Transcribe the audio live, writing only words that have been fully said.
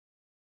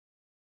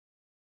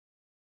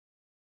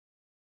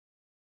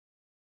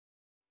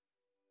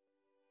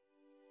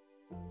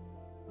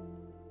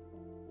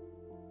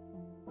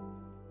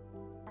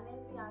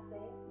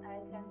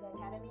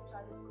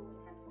Charter School in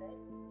Hempstead.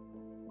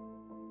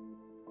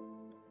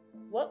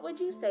 What would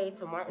you say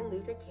to Martin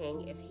Luther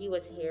King if he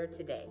was here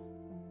today?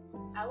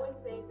 I would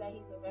say that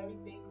he's a very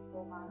big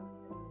role model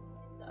to me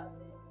and to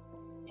others,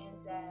 and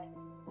that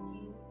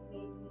he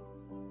made me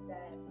see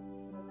that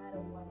no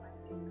matter what my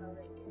skin color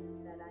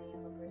is, that I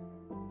am a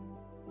person.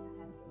 I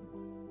have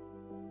privilege.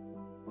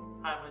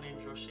 Hi, my name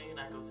is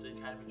Roshane. I go to the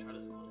Academy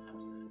Charter School in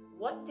Hempstead.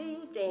 What do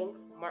you think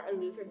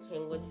Martin Luther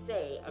King would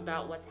say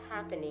about what's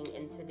happening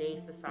in today's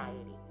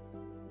society?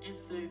 In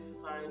today's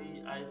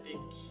society, I think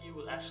he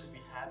would actually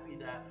be happy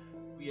that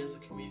we as a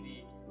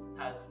community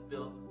has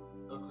built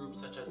a group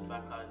such as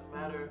Black Lives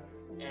Matter,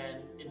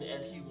 and in the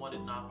end he wanted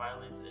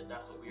nonviolence, and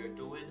that's what we are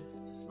doing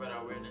to spread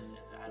our awareness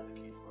and to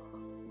advocate for our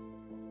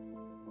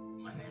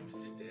cause. My name is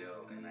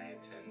Jadale and I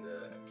attend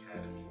the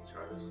Academy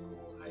Charter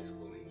School High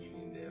School in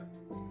Uniondale.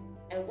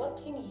 And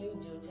what can you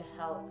do to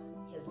help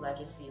his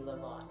legacy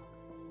live on?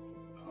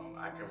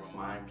 I can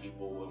remind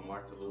people what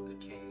Martin Luther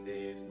King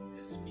did,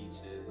 his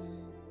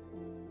speeches,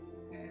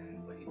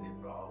 and what he did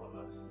for all of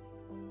us.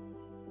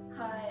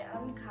 Hi,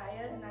 I'm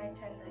Kaya and I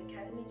attend the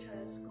Academy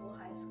Charter School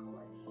High School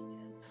in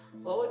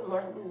Uniondale. What would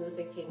Martin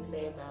Luther King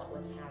say about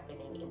what's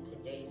happening in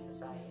today's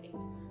society?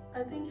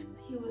 I think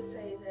he would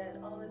say that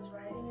all this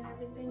rioting and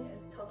everything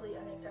is totally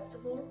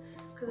unacceptable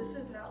because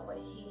this is not what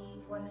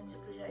he wanted to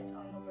project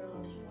on the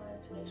world. He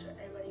wanted to make sure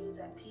everybody was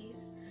at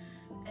peace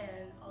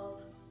and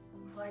all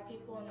Black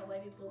people and the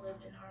white people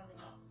lived in harmony.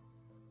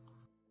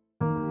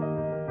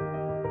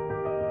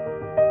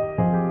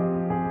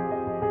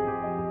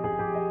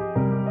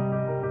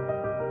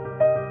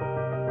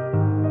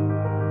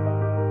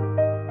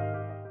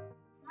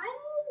 My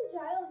name is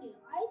Ajay O'Neill.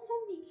 I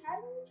attend the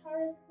Academy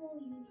Charter School,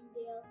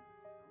 Uniondale.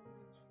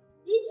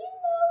 Did you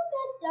know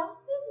that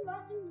Dr.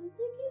 Martin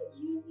Luther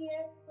King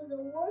Jr. was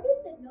awarded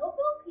the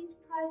Nobel Peace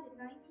Prize in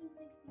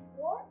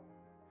 1964?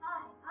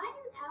 Hi, I'm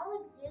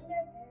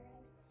Alexander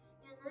Barrett,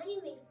 and I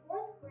am a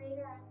fourth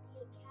grader at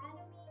the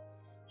Academy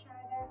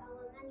Charter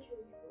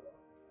Elementary School.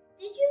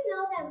 Did you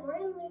know that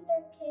Martin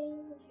Luther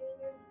King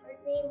Jr.'s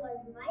birth name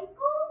was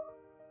Michael?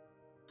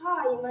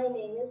 Hi, my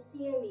name is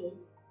Sammy.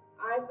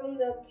 I'm from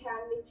the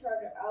Academy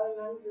Charter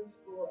Elementary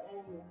School,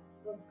 and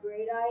the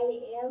grade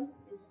I am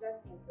is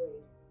second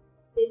grade.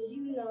 Did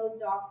you know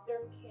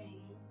Dr.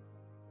 King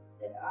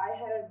said I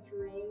had a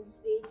dream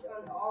speech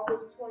on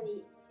August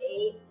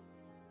 28th,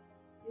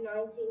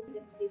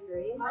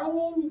 1963? My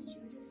name is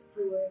Judah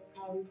Stewart,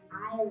 and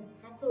I am a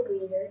second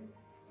grader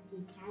at the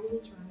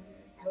Academy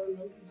Charter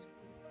Elementary School.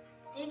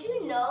 Did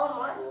you know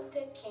Martin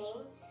Luther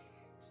King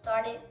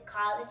started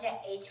college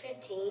at age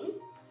 15?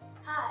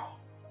 Hi,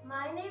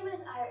 my name is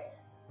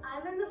Iris.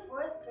 I'm in the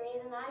fourth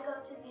grade and I go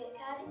to the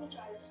Academy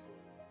Charter School.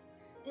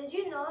 Did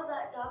you know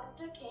that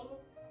Dr. King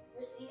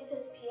received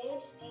his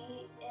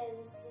PhD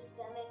in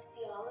systemic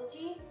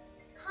theology?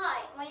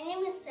 Hi, my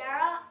name is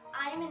Sarah.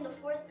 I'm in the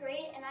fourth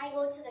grade and I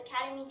go to the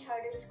Academy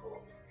Charter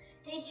School.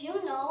 Did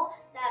you know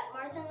that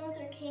Martin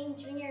Luther King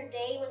Jr.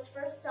 Day was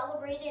first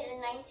celebrated in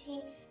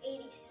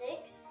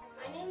 1986?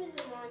 My name is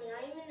Imani.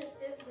 I am in the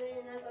fifth grade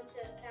and I go to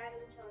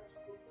Academy Charter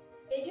School.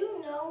 Did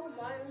you know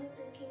Martin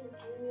Luther King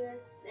Jr.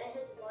 met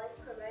his wife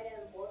Coretta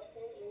in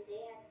Boston and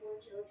they had 4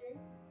 children?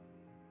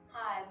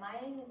 Hi, my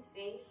name is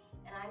Faith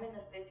and I'm in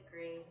the 5th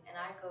grade and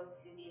I go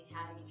to the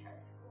Academy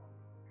Charter School.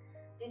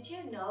 Did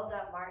you know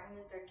that Martin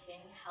Luther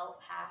King helped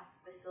pass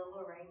the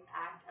Civil Rights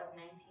Act of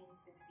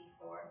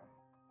 1964?